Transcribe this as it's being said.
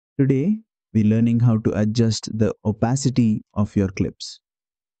Today, we're learning how to adjust the opacity of your clips.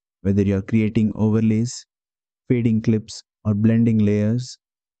 Whether you're creating overlays, fading clips, or blending layers,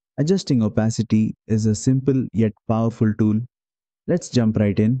 adjusting opacity is a simple yet powerful tool. Let's jump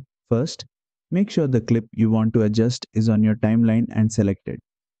right in. First, make sure the clip you want to adjust is on your timeline and select it.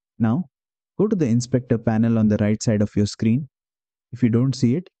 Now, go to the inspector panel on the right side of your screen. If you don't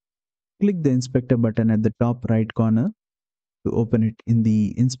see it, click the inspector button at the top right corner. To open it in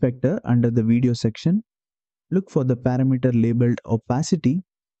the inspector under the video section, look for the parameter labeled opacity.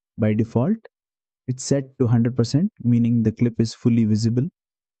 By default, it's set to 100%, meaning the clip is fully visible.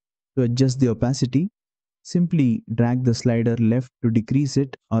 To adjust the opacity, simply drag the slider left to decrease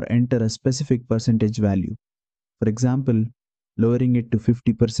it or enter a specific percentage value. For example, lowering it to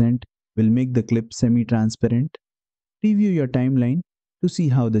 50% will make the clip semi-transparent. Preview your timeline to see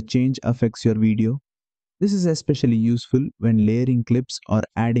how the change affects your video. This is especially useful when layering clips or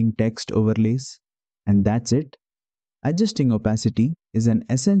adding text overlays. And that's it. Adjusting opacity is an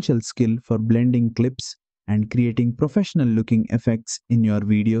essential skill for blending clips and creating professional looking effects in your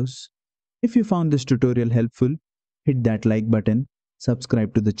videos. If you found this tutorial helpful, hit that like button,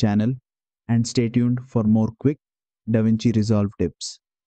 subscribe to the channel, and stay tuned for more quick DaVinci Resolve tips.